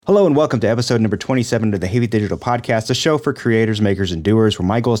Hello and welcome to episode number 27 of the Heavy Digital Podcast, a show for creators, makers, and doers, where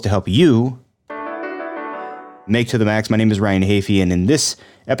my goal is to help you make to the max. My name is Ryan Hafey, and in this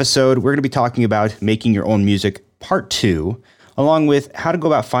episode, we're going to be talking about making your own music, part 2, along with how to go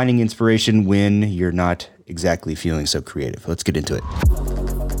about finding inspiration when you're not exactly feeling so creative. Let's get into it.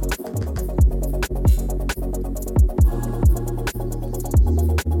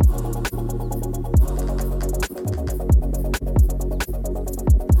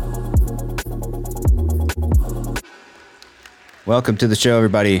 Welcome to the show,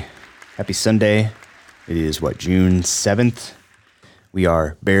 everybody. Happy Sunday. It is, June 7th? We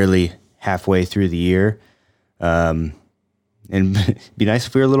are barely halfway through the year. And it'd be nice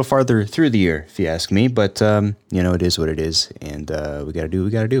if we were a little farther through the year, if you ask me. But, it is what it is. And we got to do what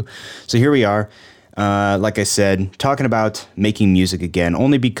we got to do. So here we are. Like I said, talking about making music again,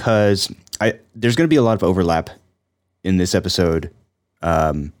 only because there's going to be a lot of overlap in this episode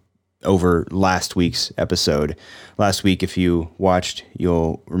over last week's episode. Last week, if you watched,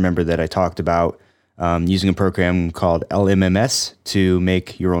 you'll remember that I talked about using a program called LMMS to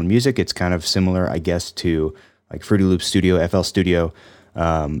make your own music. It's kind of similar, I guess, to like Fruity Loops Studio, FL Studio,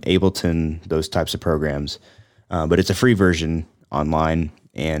 Ableton, those types of programs. But it's a free version online,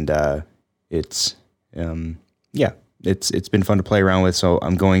 and it's been fun to play around with. So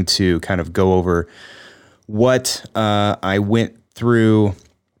I'm going to kind of go over what I went through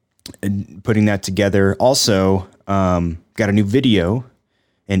putting that together. Also, got a new video,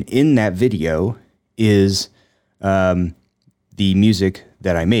 and in that video is the music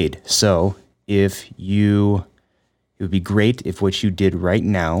that I made. So it would be great if what you did right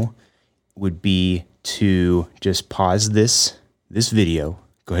now would be to just pause this video.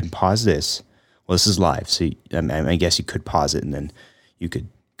 Go ahead and pause this. Well, this is live, so I guess you could pause it and then you could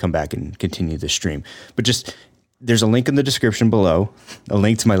come back and continue the stream. But there's a link in the description below, a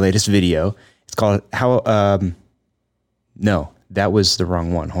link to my latest video. It's called no, that was the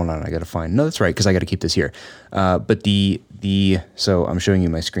wrong one. Hold on, I got to find, no, that's right, because I got to keep this here. But so I'm showing you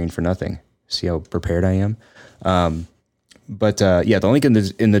my screen for nothing. See how prepared I am? The link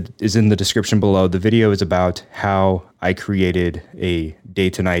is in the description below. The video is about how I created a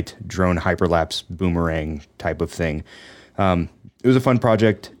day-to-night drone hyperlapse boomerang type of thing. It was a fun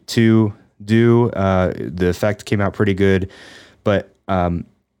project to do. The effect came out pretty good, but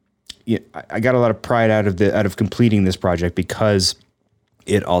I got a lot of pride out of completing this project because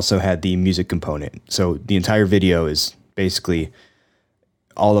it also had the music component. So the entire video is basically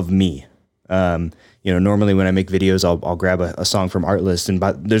all of me. Normally when I make videos, I'll grab a song from Artlist,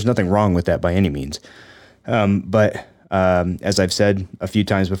 but there's nothing wrong with that by any means. But as I've said a few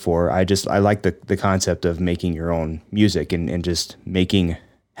times before, I like the concept of making your own music and just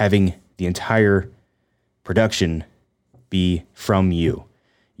having the entire production be from you.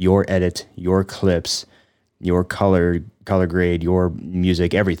 Your edit, your clips, your color grade, your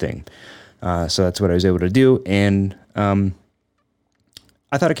music, everything. So that's what I was able to do. And I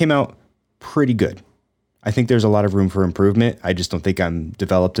thought it came out pretty good. I think there's a lot of room for improvement. I just don't think I'm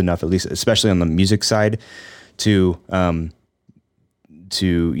developed enough, at least, especially on the music side, to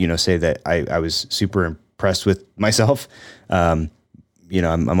say that I was super impressed with myself. I'm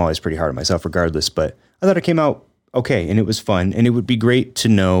always pretty hard on myself regardless, but I thought it came out okay, and it was fun, and it would be great to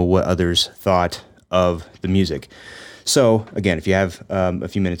know what others thought of the music. So again, if you have a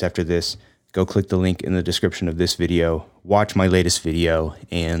few minutes after this, go click the link in the description of this video, watch my latest video,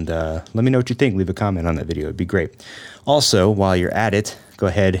 and let me know what you think. Leave a comment on that video. It'd be great. Also, while you're at it, go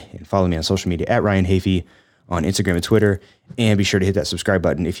ahead and follow me on social media at Ryan Hafey on Instagram and Twitter, and be sure to hit that subscribe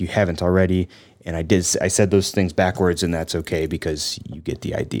button if you haven't already. And I said those things backwards, and that's okay because you get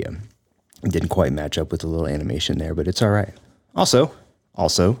the idea. It didn't quite match up with the little animation there, but it's all right. Also,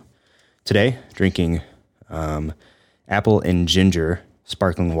 today, drinking apple and ginger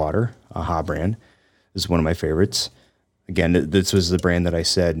sparkling water, AHA brand. This is one of my favorites. Again, this was the brand that I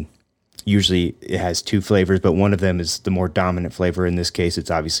said usually it has two flavors, but one of them is the more dominant flavor. In this case, it's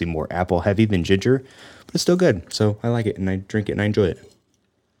obviously more apple heavy than ginger, but it's still good. So I like it, and I drink it, and I enjoy it.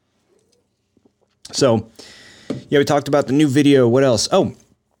 So, yeah, we talked about the new video. What else? Oh,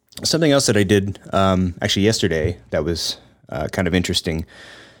 something else that I did actually yesterday that was kind of interesting.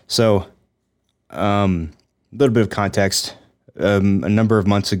 So, a little bit of context. A number of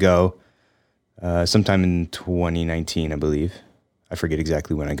months ago, sometime in 2019, I believe. I forget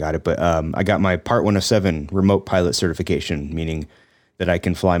exactly when I got it, but I got my Part 1 of 7 remote pilot certification, meaning that I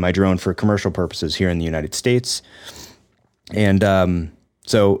can fly my drone for commercial purposes here in the United States. And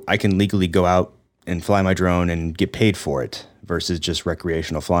so I can legally go out and fly my drone and get paid for it. versus just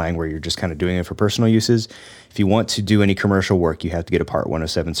recreational flying where you're just kind of doing it for personal uses. If you want to do any commercial work, you have to get a Part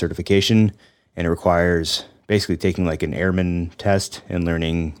 107 certification, and it requires basically taking like an airman test and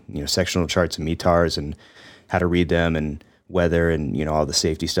learning, sectional charts and METARs and how to read them and weather and, all the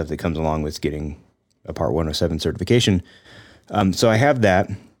safety stuff that comes along with getting a Part 107 certification. So I have that,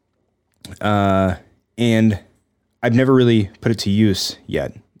 and I've never really put it to use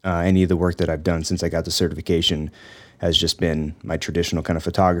yet. Any of the work that I've done since I got the certification has just been my traditional kind of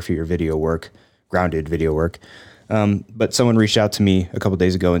photography or video work, grounded video work. But someone reached out to me a couple of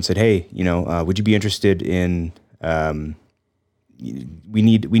days ago and said, "Hey, would you be interested in? We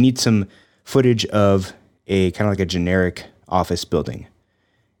need some footage of a kind of like a generic office building,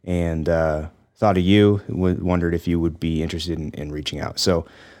 and thought of you. Wondered if you would be interested in reaching out.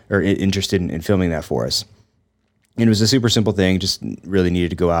 Or interested in filming that for us." And it was a super simple thing. Just really needed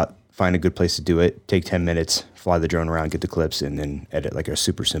to go out, find a good place to do it, take 10 minutes, fly the drone around, get the clips, and then edit like a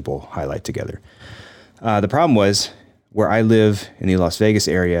super simple highlight together. The problem was where I live in the Las Vegas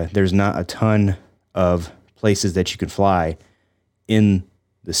area, there's not a ton of places that you can fly in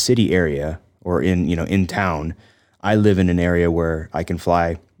the city area or in town. I live in an area where I can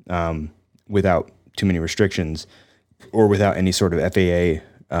fly without too many restrictions or without any sort of FAA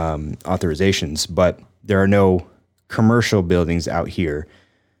authorizations, but there are no commercial buildings out here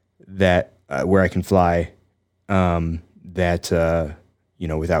that where I can fly without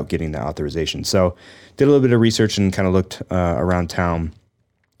getting the authorization. So did a little bit of research and kind of looked around town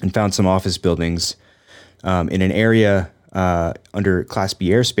and found some office buildings in an area under Class B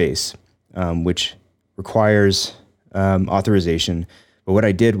airspace, which requires authorization. But what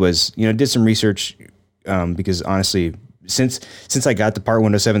I did was, did some research because honestly, since I got the Part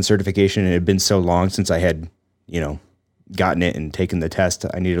 107 certification, and it had been so long since I had, gotten it and taken the test,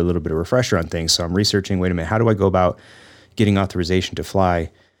 I needed a little bit of refresher on things. So I'm researching, wait a minute, how do I go about getting authorization to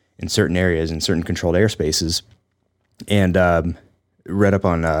fly in certain areas, in certain controlled airspaces? And read up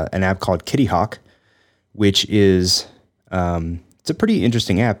on an app called Kitty Hawk, which is, it's a pretty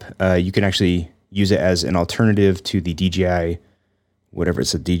interesting app. You can actually use it as an alternative to the DJI, whatever,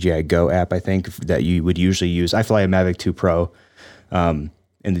 it's a DJI Go app, I think, that you would usually use. I fly a Mavic 2 Pro, and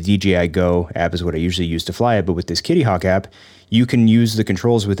the DJI Go app is what I usually use to fly it. But with this Kitty Hawk app, you can use the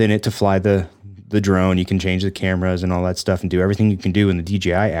controls within it to fly the drone. You can change the cameras and all that stuff and do everything you can do in the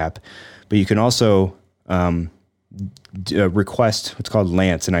DJI app. But you can also request what's called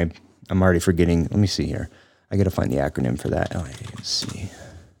LANC, and I'm already forgetting. Let me see here. I got to find the acronym for that. Let's see.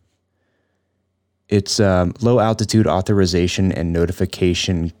 It's Low Altitude Authorization and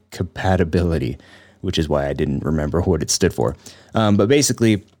Notification Compatibility, which is why I didn't remember what it stood for. But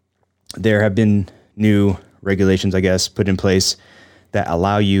basically, there have been new regulations, I guess, put in place that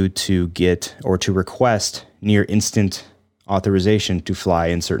allow you to get or to request near instant authorization to fly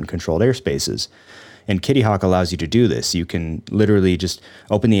in certain controlled airspaces. And Kitty Hawk allows you to do this. You can literally just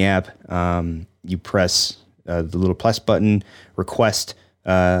open the app, you press the little plus button, request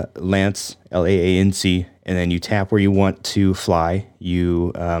LANC, LAANC, and then you tap where you want to fly.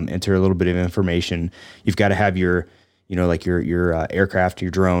 You enter a little bit of information. You've got to have your aircraft,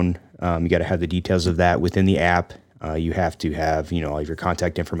 your drone. You got to have the details of that within the app. You have to have, all of your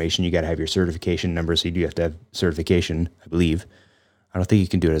contact information. You got to have your certification number. So you do have to have certification, I believe. I don't think you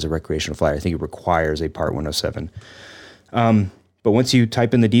can do it as a recreational flyer. I think it requires a Part 107. But once you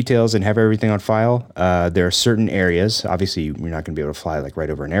type in the details and have everything on file, there are certain areas. Obviously, you're not going to be able to fly like right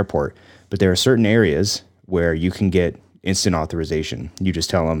over an airport, but there are certain areas where you can get instant authorization. You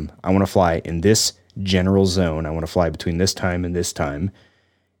just tell them, I want to fly in this general zone. I want to fly between this time and this time.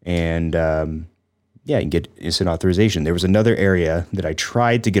 And you can get instant authorization. There was another area that I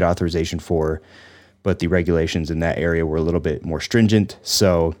tried to get authorization for, but the regulations in that area were a little bit more stringent.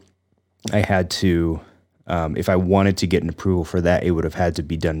 So I had to, if I wanted to get an approval for that, it would have had to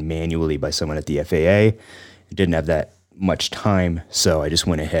be done manually by someone at the FAA. It didn't have that much time, so I just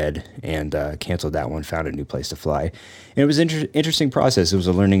went ahead and canceled that one, found a new place to fly. And it was an interesting process. It was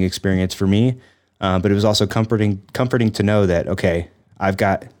a learning experience for me, but it was also comforting to know that, okay, I've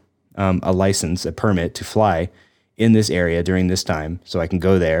got a license, a permit to fly in this area during this time, so I can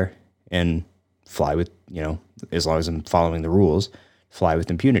go there and fly with, as long as I'm following the rules, fly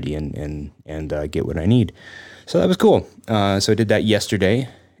with impunity and get what I need. So that was cool. So I did that yesterday,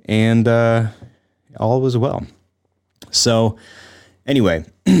 and all was well. So anyway,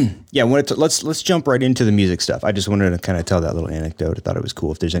 let's jump right into the music stuff. I just wanted to kind of tell that little anecdote. I thought it was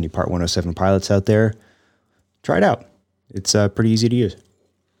cool. If there's any Part 107 pilots out there, try it out. It's pretty easy to use.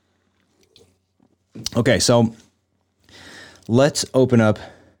 Okay, so let's open up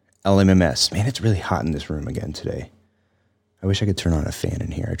LMMS. Man, it's really hot in this room again today. I wish I could turn on a fan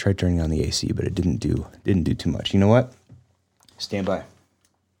in here. I tried turning on the AC, but it didn't do too much. You know what? Stand by.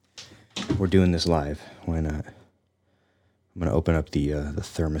 We're doing this live. Why not? I'm going to open up the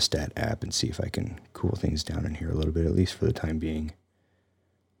thermostat app and see if I can cool things down in here a little bit, at least for the time being.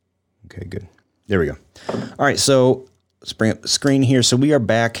 Okay, good. There we go. All right, so let's bring up the screen here. So we are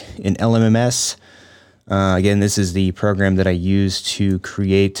back in LMMS. Again, this is the program that I use to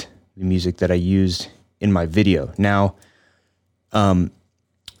create the music that I used in my video. Now,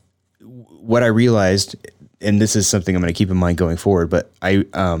 what I realized, and this is something I'm going to keep in mind going forward, but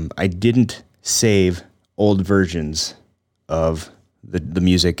I didn't save old versions of the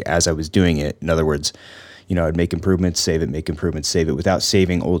music as I was doing it. In other words, I'd make improvements, save it, make improvements, save it, without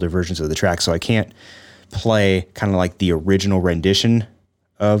saving older versions of the track. So I can't play kind of like the original rendition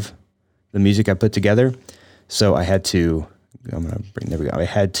of the music I put together. So I had to, I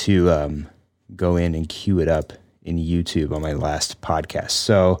had to go in and queue it up in YouTube on my last podcast.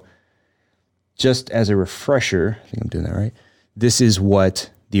 So just as a refresher, I think I'm doing that right. This is what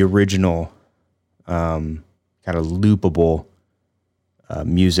the original kind of loopable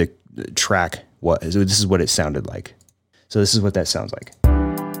music track was. So this is what it sounded like. So this is what that sounds like.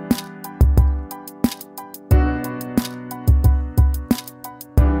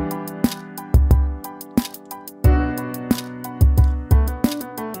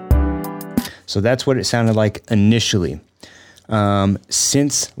 So that's what it sounded like initially.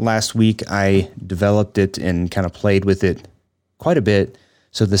 Since last week, I developed it and kind of played with it quite a bit.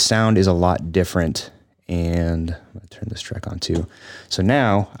 So the sound is a lot different. And I'm going to turn this track on too. So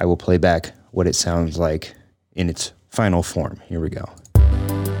now I will play back what it sounds like in its final form. Here we go.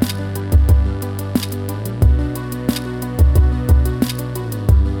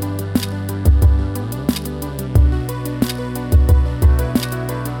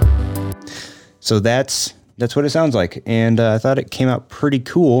 So that's what it sounds like, and I thought it came out pretty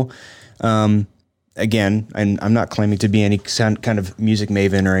cool. Again, I'm not claiming to be any kind of music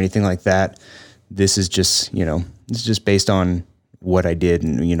maven or anything like that. This is just, it's just based on what I did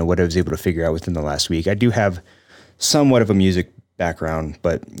and, what I was able to figure out within the last week. I do have somewhat of a music background,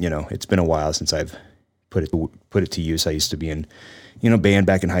 but, it's been a while since I've put it to use. I used to be in, band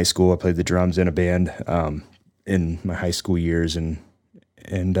back in high school. I played the drums in a band in my high school years, and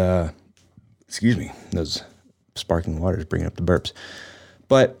excuse me, those sparkling water is bringing up the burps.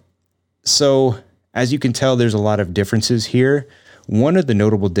 But so as you can tell, there's a lot of differences here. One of the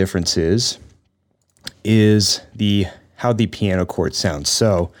notable differences is how the piano chord sounds.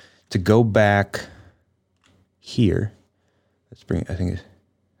 So to go back here,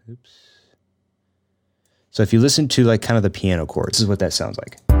 oops. So if you listen to like kind of the piano chord, this is what that sounds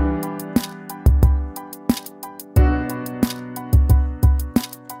like.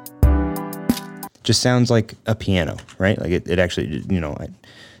 Just sounds like a piano, right? Like it actually, it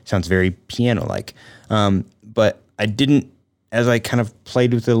sounds very piano-like. But I didn't, as I kind of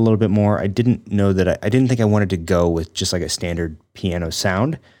played with it a little bit more, I didn't know that I didn't think I wanted to go with just like a standard piano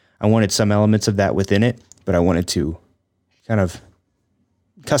sound. I wanted some elements of that within it, but I wanted to kind of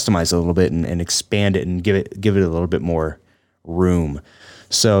customize it a little bit and expand it and give it a little bit more room.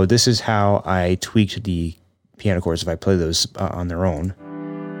 So this is how I tweaked the piano chords if I play those on their own.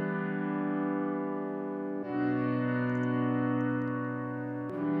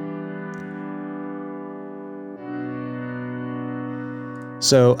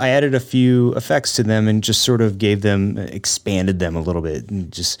 So I added a few effects to them and just sort of expanded them a little bit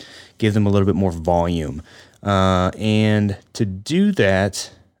and just gave them a little bit more volume. And to do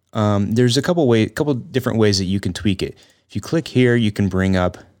that, there's a couple different ways that you can tweak it. If you click here, you can bring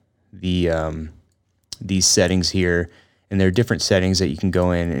up these settings here, and there are different settings that you can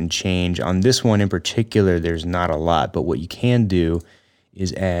go in and change. On this one in particular, there's not a lot, but what you can do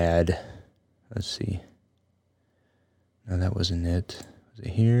is add, let's see. No, that wasn't it. Was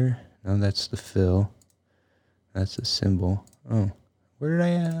it here? No, that's the fill. That's the symbol. Oh, where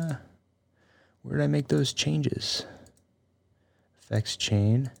did I make those changes? Effects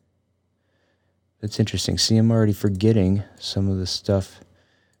chain. That's interesting. See, I'm already forgetting some of the stuff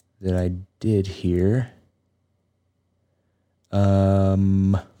that I did here.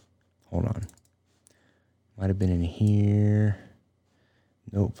 Hold on. Might have been in here.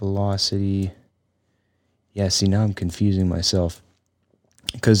 Note velocity. Yeah, see, now I'm confusing myself.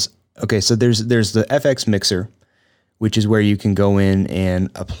 Because, okay, so there's the FX mixer, which is where you can go in and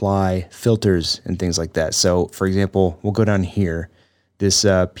apply filters and things like that. So, for example, we'll go down here. This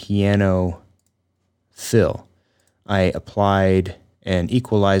piano fill. I applied an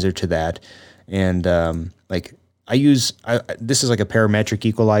equalizer to that, and this is like a parametric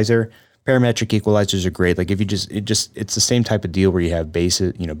equalizer, Parametric equalizers are great. Like if you it's the same type of deal where you have bass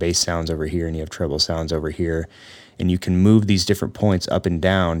sounds over here and you have treble sounds over here, and you can move these different points up and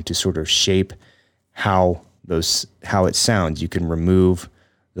down to sort of shape how it sounds. You can remove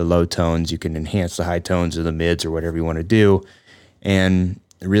the low tones, you can enhance the high tones or the mids or whatever you want to do. And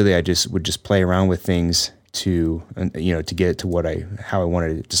really, I would just play around with things to get it to how I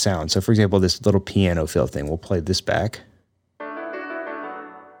wanted it to sound. So for example, this little piano fill thing, we'll play this back.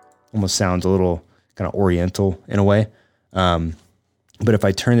 Almost sounds a little kind of oriental in a way. But if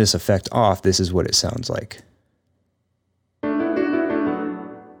I turn this effect off, this is what it sounds like.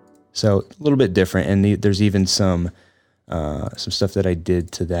 So a little bit different. And there's even some stuff that I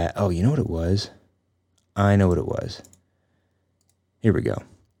did to that. Oh, you know what it was? I know what it was. Here we go.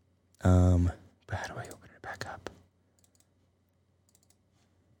 But how do I open it back up?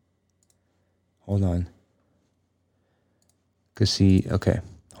 Hold on. Okay.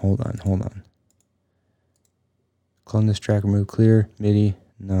 Hold on. Clone this track, remove clear, MIDI.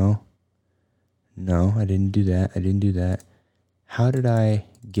 No, I didn't do that. How did I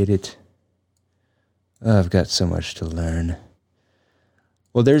get it? Oh, I've got so much to learn.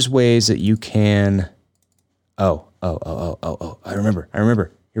 Well, there's ways that you can... Oh, I remember.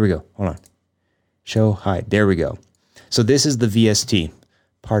 Here we go. Hold on. Show hide. There we go. So this is the VST.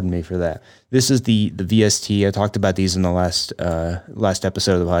 Pardon me for that. This is the VST. I talked about these in the last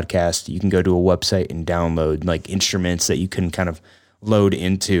episode of the podcast. You can go to a website and download like instruments that you can kind of load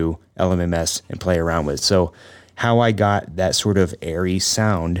into LMMS and play around with. So how I got that sort of airy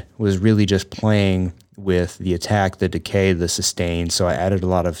sound was really just playing with the attack, the decay, the sustain. So I added a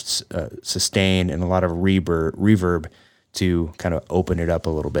lot of sustain and a lot of reverb to kind of open it up a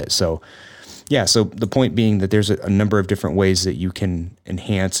little bit. So yeah, so the point being that there's a number of different ways that you can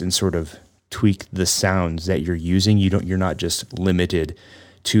enhance and sort of tweak the sounds that you're using. You're not just limited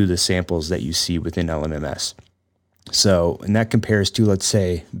to the samples that you see within LMMS. So, and that compares to, let's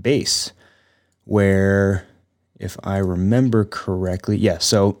say, bass, where if I remember correctly, yeah,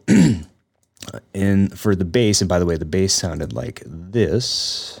 so for the bass, and by the way, the bass sounded like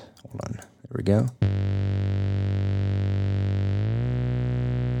this. Hold on, there we go.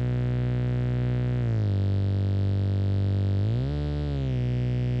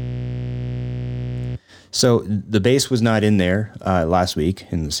 So the bass was not in there last week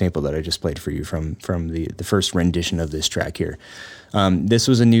in the sample that I just played for you from the first rendition of this track here. This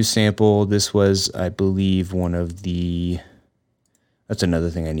was a new sample. This was, I believe, one of the... That's another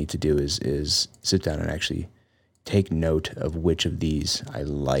thing I need to do is sit down and actually take note of which of these I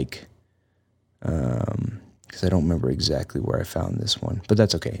like. Because I don't remember exactly where I found this one. But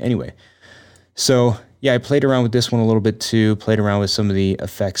that's okay. Anyway, so yeah, I played around with this one a little bit too. Played around with some of the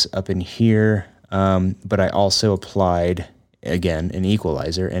effects up in here. But I also applied, again, an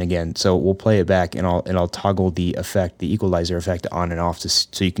equalizer. And again, so we'll play it back and I'll toggle the equalizer effect on and off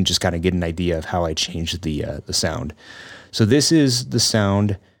so you can just kind of get an idea of how I changed the sound. So this is the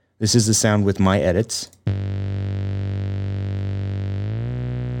sound. This is the sound with my edits.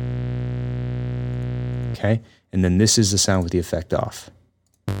 Okay. And then this is the sound with the effect off.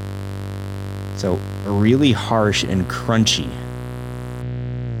 So really harsh and crunchy.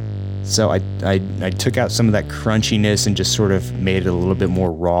 So I took out some of that crunchiness and just sort of made it a little bit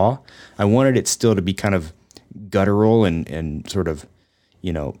more raw. I wanted it still to be kind of guttural and sort of,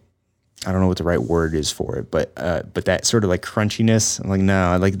 I don't know what the right word is for it, but that sort of like crunchiness, I'm like,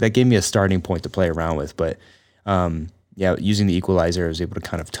 no, like that gave me a starting point to play around with. But yeah, using the equalizer, I was able to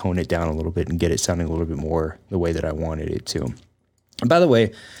kind of tone it down a little bit and get it sounding a little bit more the way that I wanted it to. And by the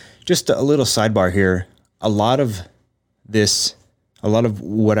way, just a little sidebar here, a lot of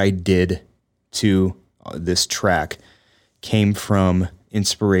what I did to this track came from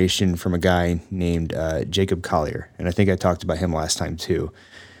inspiration from a guy named Jacob Collier. And I think I talked about him last time too.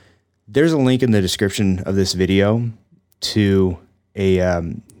 There's a link in the description of this video to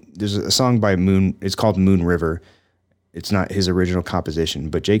there's a song by Moon. It's called Moon River. It's not his original composition,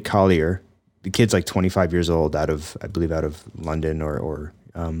 but Jake Collier, the kid's like 25 years old I believe out of London or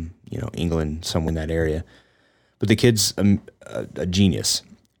England, somewhere in that area. But the kid's a genius,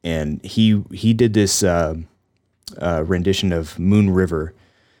 and he did this rendition of Moon River,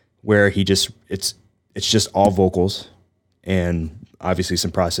 where it's just all vocals, and obviously some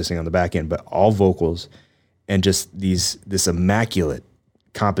processing on the back end, but all vocals, and just this immaculate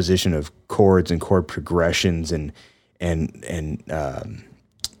composition of chords and chord progressions and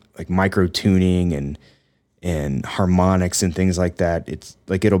like micro tuning and harmonics and things like that. It's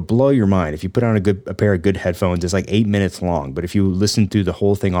like, it'll blow your mind. If you put on a pair of good headphones, it's like 8 minutes long, but if you listen through the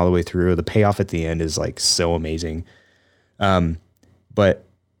whole thing all the way through, the payoff at the end is like so amazing. But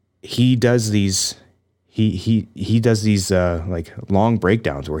he does these he does these like long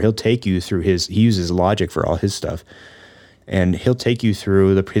breakdowns where he'll take you through he uses Logic for all his stuff, and he'll take you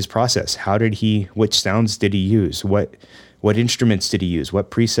through his process. Which sounds did he use? What instruments did he use?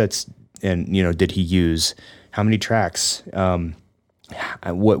 What presets did he use? How many tracks?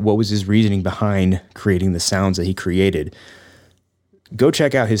 What was his reasoning behind creating the sounds that he created? Go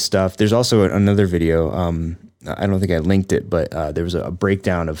check out his stuff. There's also another video. I don't think I linked it, but there was a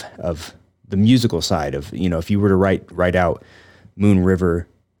breakdown of the musical side of, if you were to write out Moon River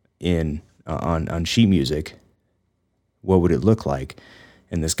on sheet music, what would it look like?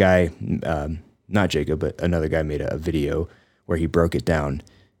 And this guy, not Jacob, but another guy made a video where he broke it down,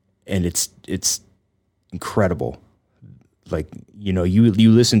 and it's incredible. Like,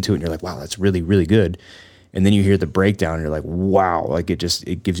 you listen to it and you're like, wow, that's really, really good. And then you hear the breakdown and you're like, wow, like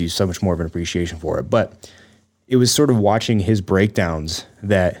it gives you so much more of an appreciation for it. But it was sort of watching his breakdowns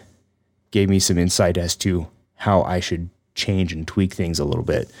that gave me some insight as to how I should change and tweak things a little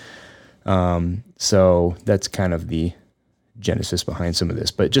bit. So that's kind of the genesis behind some of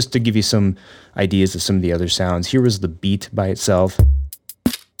this. But just to give you some ideas of some of the other sounds, here was the beat by itself.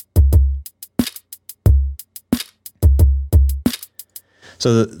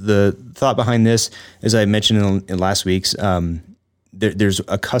 So the thought behind this, as I mentioned in last week's, there's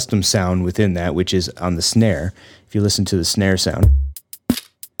a custom sound within that, which is on the snare. If you listen to the snare sound,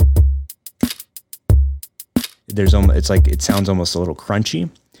 it sounds almost a little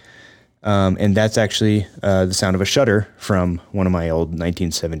crunchy, and that's actually the sound of a shutter from one of my old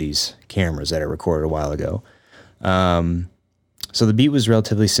 1970s cameras that I recorded a while ago. So the beat was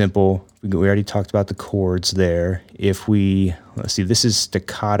relatively simple. We already talked about the chords there. Let's see, this is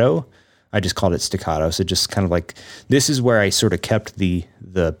staccato. I just called it staccato. So just kind of like, this is where I sort of kept the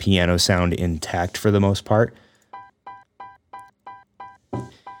piano sound intact for the most part.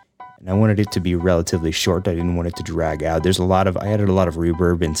 And I wanted it to be relatively short. I didn't want it to drag out. I added a lot of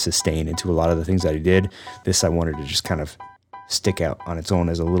reverb and sustain into a lot of the things that I did. This I wanted to just kind of stick out on its own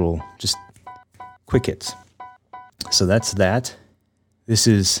as a little, just quick hits. So that's that. This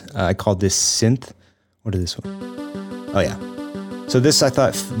is, I called this synth. What is this one? Oh yeah. So this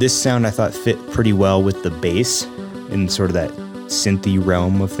sound I thought fit pretty well with the bass in sort of that synthy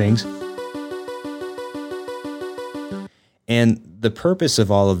realm of things. And the purpose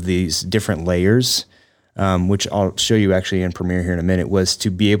of all of these different layers, which I'll show you actually in Premiere here in a minute, was to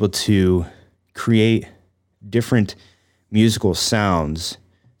be able to create different musical sounds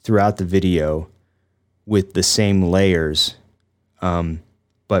throughout the video with the same layers.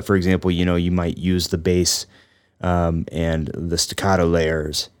 But for example, you might use the bass and the staccato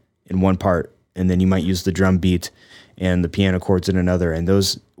layers in one part, and then you might use the drum beat and the piano chords in another. And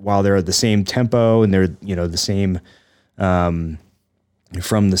those, while they're the same tempo and they're, the same,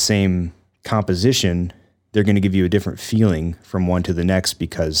 from the same composition, they're going to give you a different feeling from one to the next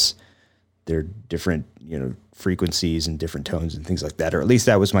because they're different, frequencies and different tones and things like that. Or at least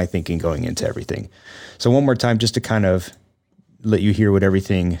that was my thinking going into everything. So one more time, just to kind of let you hear what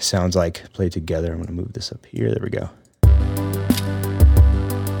everything sounds like played together. I'm going to move this up here. There we go.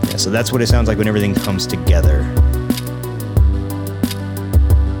 Yeah, so that's what it sounds like when everything comes together.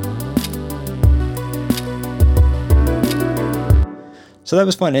 So that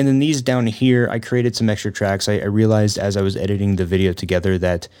was fun. And then these down here, I created some extra tracks. I realized as I was editing the video together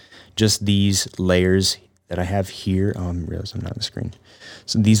that just these layers that I have here, I realize I'm not on the screen.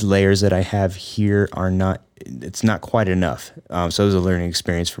 So these layers that I have here it's not quite enough. So it was a learning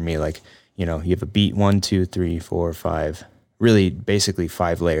experience for me. Like, you have a beat, 1, 2, 3, 4, 5, really basically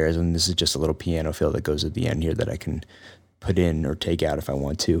 5 layers. And this is just a little piano fill that goes at the end here that I can put in or take out if I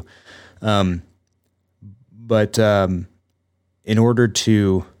want to. But in order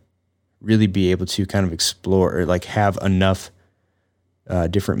to really be able to kind of explore or like have enough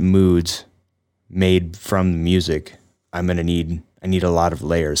different moods made from the music, I need a lot of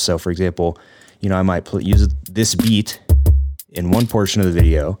layers. So for example, I might use this beat in one portion of the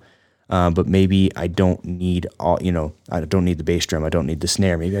video, but maybe I don't need I don't need the bass drum. I don't need the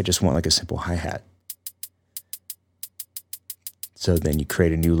snare. Maybe I just want like a simple hi-hat. So then you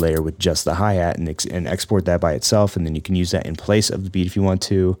create a new layer with just the hi-hat and export that by itself. And then you can use that in place of the beat if you want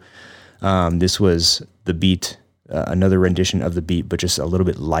to. This was the beat, another rendition of the beat, but just a little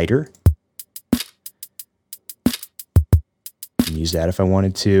bit lighter. Use that if I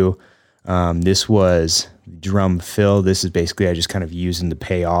wanted to. This was drum fill. This is basically I just kind of using the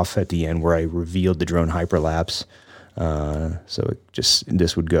payoff at the end where I revealed the drone hyperlapse. So it just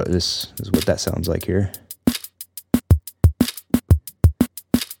this is what that sounds like here.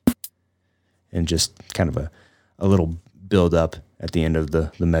 And just kind of a little build up at the end of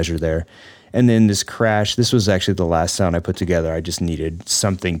the measure there. And then this crash, this was actually the last sound I put together. I just needed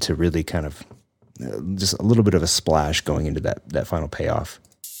something to really kind of, just a little bit of a splash going into that final payoff.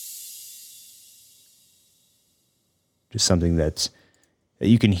 Just something that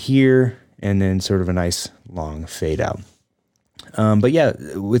you can hear, and then sort of a nice long fade out. But yeah,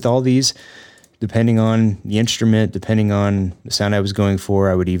 with all these, depending on the instrument, depending on the sound I was going for,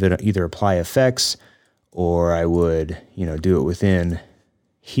 I would either apply effects, or I would, do it within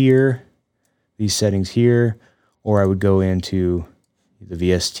here, these settings here, or I would go into the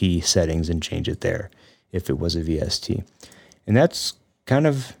VST settings and change it there if it was a VST. And that's kind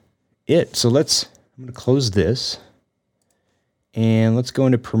of it. So I'm going to close this. And let's go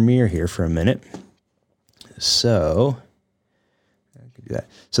into Premiere here for a minute. So I can do that.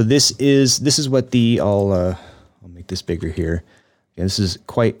 So this is what I'll make this bigger here. And this is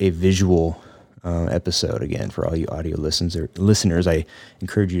quite a visual episode again for all you audio listeners. I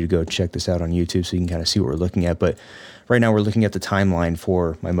encourage you to go check this out on YouTube so you can kind of see what we're looking at. But right now we're looking at the timeline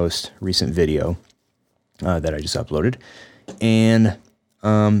for my most recent video that I just uploaded, and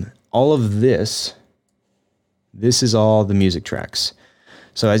all of this. This is all the music tracks.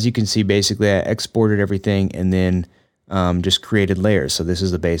 So as you can see, basically I exported everything and then just created layers. So this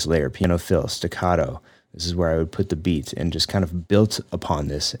is the bass layer, piano fill, staccato. This is where I would put the beats, and just kind of built upon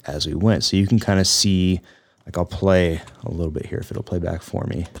this as we went. So you can kind of see, like I'll play a little bit here if it'll play back for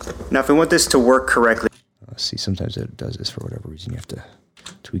me. Now if I want this to work correctly, see, sometimes it does this for whatever reason. You have to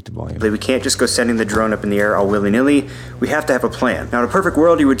tweak the volume. We can't just go sending the drone up in the air all willy-nilly. We have to have a plan. Now in a perfect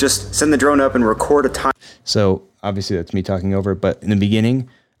world, you would just send the drone up and record a time. So obviously that's me talking over it, but in the beginning,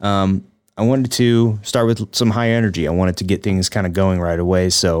 I wanted to start with some high energy. I wanted to get things kind of going right away.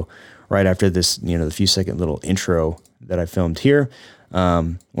 So right after this, the few second little intro that I filmed here,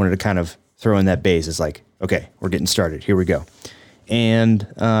 wanted to kind of throw in that bass. It's like, okay, we're getting started. Here we go. And,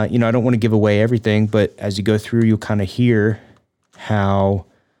 I don't want to give away everything, but as you go through, you'll kind of hear how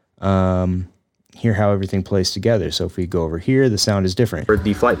everything plays together. So if we go over here, the sound is different. For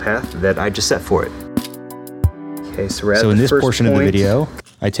the flight path that I just set for it. Okay, so in this portion of the video,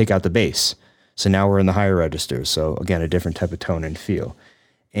 I take out the bass. So now we're in the higher registers. So again, a different type of tone and feel.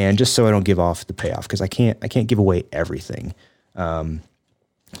 And just so I don't give off the payoff, because I can't give away everything.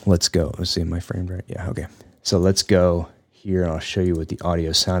 Let's go. Let's see, am I framed right? Yeah, okay. So let's go here, and I'll show you what the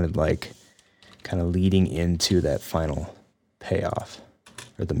audio sounded like, kind of leading into that final payoff,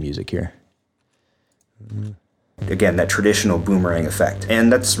 or the music here. Again, that traditional boomerang effect.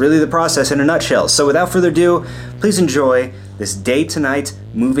 And that's really the process in a nutshell. So without further ado, please enjoy this day to night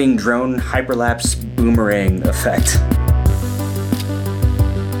moving drone hyperlapse boomerang effect.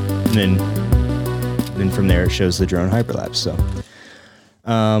 And then from there it shows the drone hyperlapse. So,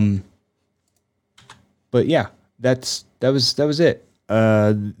 but yeah, that was it.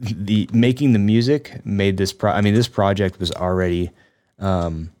 The making the music made this this project was already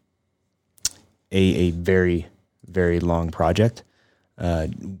a very, very long project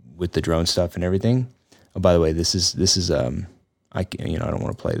with the drone stuff and everything. Oh, by the way, this is I don't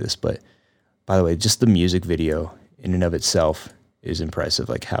want to play this, but by the way, just the music video in and of itself is impressive.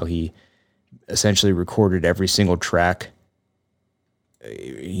 Like how he essentially recorded every single track,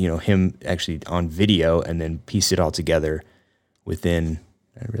 him actually on video, and then pieced it all together within,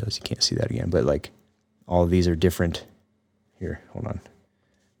 I realize you can't see that again, but like all of these are different. Here, hold on.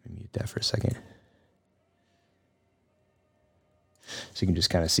 Let me mute that for a second. So you can just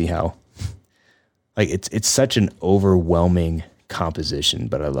kind of see how, like, it's such an overwhelming composition,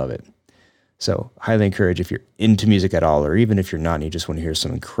 but I love it. So highly encourage, if you're into music at all, or even if you're not and you just want to hear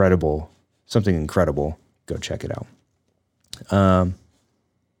something incredible, go check it out.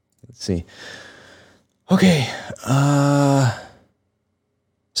 Let's see. Okay.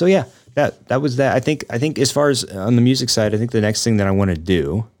 So yeah, that was that. I think as far as on the music side, I think the next thing that I want to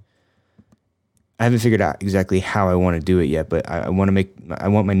do, I haven't figured out exactly how I want to do it yet, but I want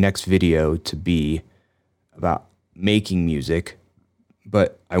my next video to be about making music,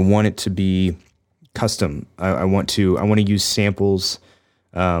 but I want it to be custom. I want to use samples.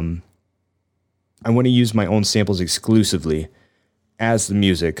 I want to use my own samples exclusively as the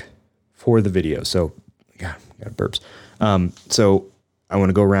music for the video. So, God, I got burps. So I want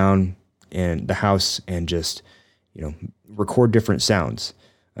to go around in the house and just, record different sounds.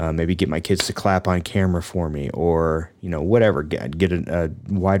 Maybe get my kids to clap on camera for me, or, whatever, get a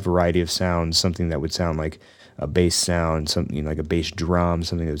wide variety of sounds, something that would sound like a bass sound, something like a bass drum,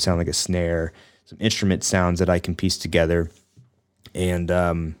 something that would sound like a snare, some instrument sounds that I can piece together,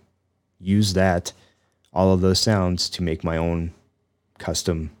 and use all of those sounds to make my own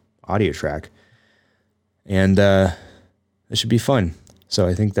custom audio track. And It should be fun. So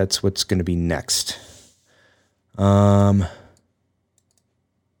I think that's what's going to be next. Yeah.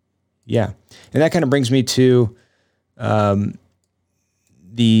 And that kind of brings me to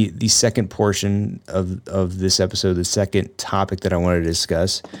the second portion of this episode, the second topic that I wanted to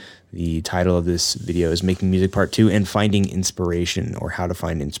discuss. The title of this video is Making Music Part 2 and Finding Inspiration, or How to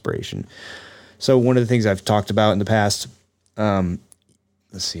Find Inspiration. So one of the things I've talked about in the past, let's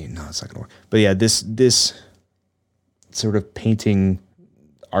see, no, it's not going to work. But yeah, this sort of painting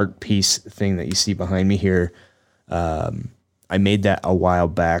art piece thing that you see behind me here, I made that a while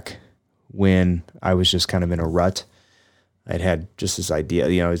back when I was just kind of in a rut. I'd had just this idea,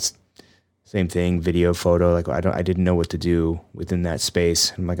 it's same thing, video, photo. Like I didn't know what to do within that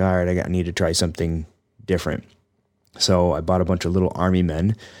space. I'm like, all right, I need to try something different. So I bought a bunch of little army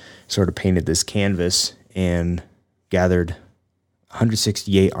men, sort of painted this canvas, and gathered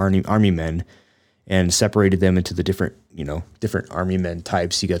 168 army men and separated them into the different army men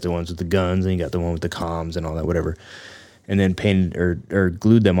types. You got the ones with the guns, and you got the one with the comms and all that, whatever. And then painted or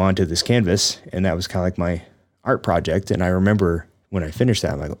glued them onto this canvas. And that was kind of like my art project. And I remember when I finished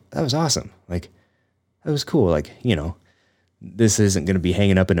that, I'm like, that was awesome. Like, that was cool. Like, this isn't going to be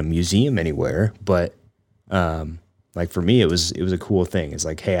hanging up in a museum anywhere, but, like for me, it was a cool thing. It's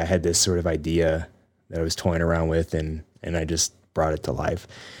like, hey, I had this sort of idea that I was toying around with, and I just brought it to life,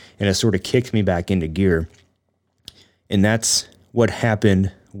 and it sort of kicked me back into gear. And that's what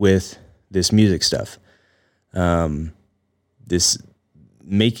happened with this music stuff. This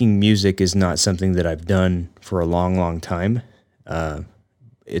making music is not something that I've done for a long, long time.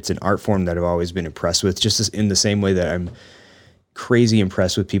 It's an art form that I've always been impressed with, just in the same way that I'm crazy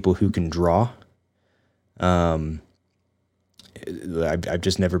impressed with people who can draw. I've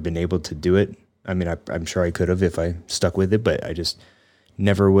just never been able to do it. I mean, I'm sure I could have if I stuck with it, but I just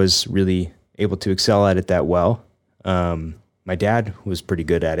never was really able to excel at it that well. My dad was pretty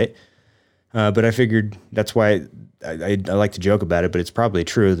good at it, but I figured that's why I like to joke about it, but it's probably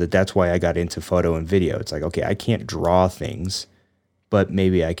true that's why I got into photo and video. It's like, okay, I can't draw things, but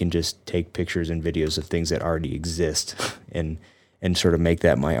maybe I can just take pictures and videos of things that already exist and sort of make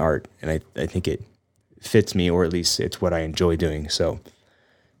that my art. And I think it fits me, or at least it's what I enjoy doing. So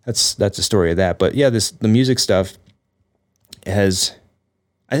that's the story of that. But yeah, the music stuff has,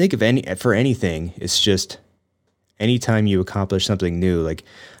 I think for anything, it's just anytime you accomplish something new, like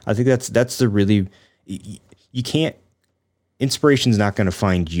I think that's the really, you can't, inspiration's not going to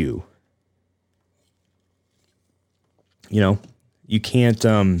find you. You can't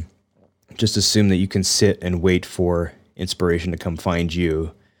just assume that you can sit and wait for inspiration to come find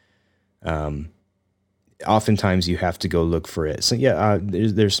you. Oftentimes you have to go look for it. So yeah,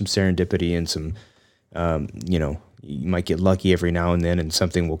 there's some serendipity and some, you might get lucky every now and then, and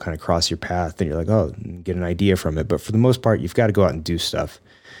something will kind of cross your path, and you're like, oh, get an idea from it. But for the most part, you've got to go out and do stuff.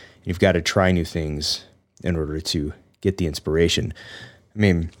 You've got to try new things in order to get the inspiration. I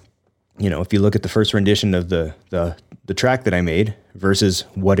mean, if you look at the first rendition of the track that I made versus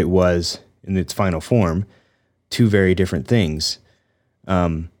what it was in its final form, two very different things.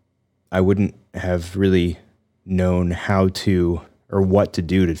 I wouldn't have really known how to or what to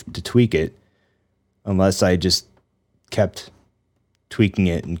do to tweak it unless I just kept tweaking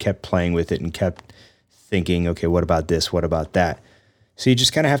it and kept playing with it and kept thinking, okay, what about this? What about that? So you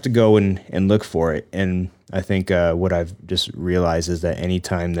just kind of have to go and look for it. And I think what I've just realized is that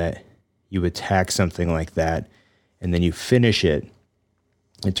anytime that you attack something like that and then you finish it,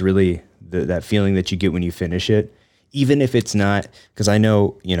 it's really that feeling that you get when you finish it, even if it's not, because I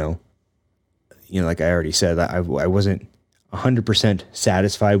know, like I already said, I wasn't 100%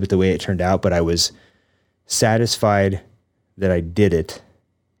 satisfied with the way it turned out, but I was satisfied that I did it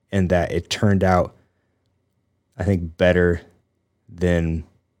and that it turned out, I think, better than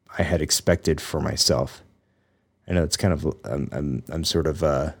I had expected for myself. I know it's kind of, I'm sort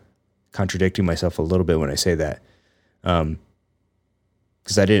of contradicting myself a little bit when I say that,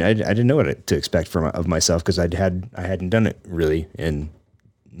 because I didn't know what to expect of myself, because I hadn't done it really in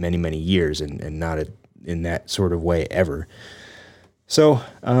many, many years, and not in that sort of way ever. So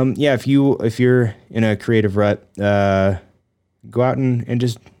yeah, if you're in a creative rut, go out and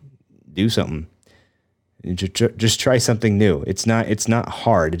just do something. Just try something new. It's not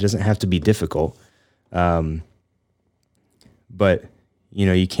hard. It doesn't have to be difficult. But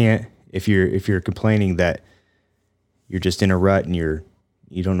you can't, if you're complaining that you're just in a rut and you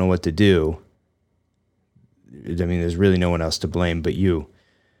don't know what to do. I mean, there's really no one else to blame but you.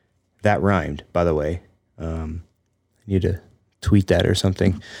 That rhymed, by the way. I need to tweet that or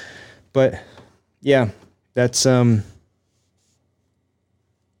something. But yeah, that's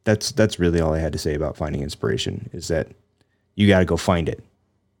really all I had to say about finding inspiration, is that you got to go find it.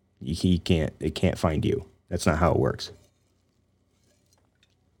 It can't find you. That's not how it works.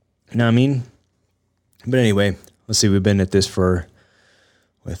 You know what I mean? But anyway, let's see. We've been at this for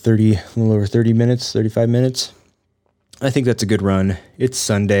a little over 30 minutes, 35 minutes. I think that's a good run. It's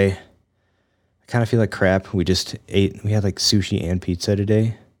Sunday. I kind of feel like crap. We had like sushi and pizza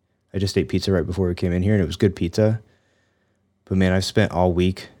today. I just ate pizza right before we came in here, and it was good pizza. But man, I've spent all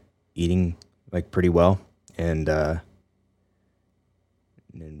week eating like pretty well, and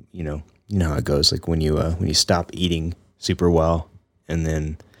you know how it goes. Like when you stop eating super well, and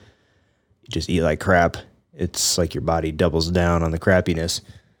then you just eat like crap, it's like your body doubles down on the crappiness.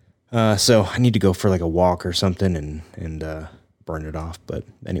 So I need to go for like a walk or something and burn it off. But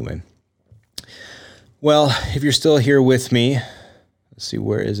anyway, well, if you're still here with me, let's see,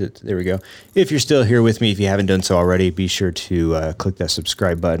 where is it? There we go. If you're still here with me, if you haven't done so already, be sure to click that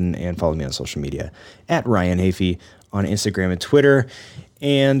subscribe button and follow me on social media at Ryan Hafey on Instagram and Twitter.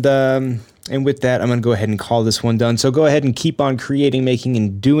 And with that, I'm going to go ahead and call this one done. So go ahead and keep on creating, making,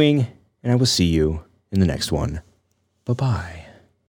 and doing, and I will see you in the next one. Bye-bye.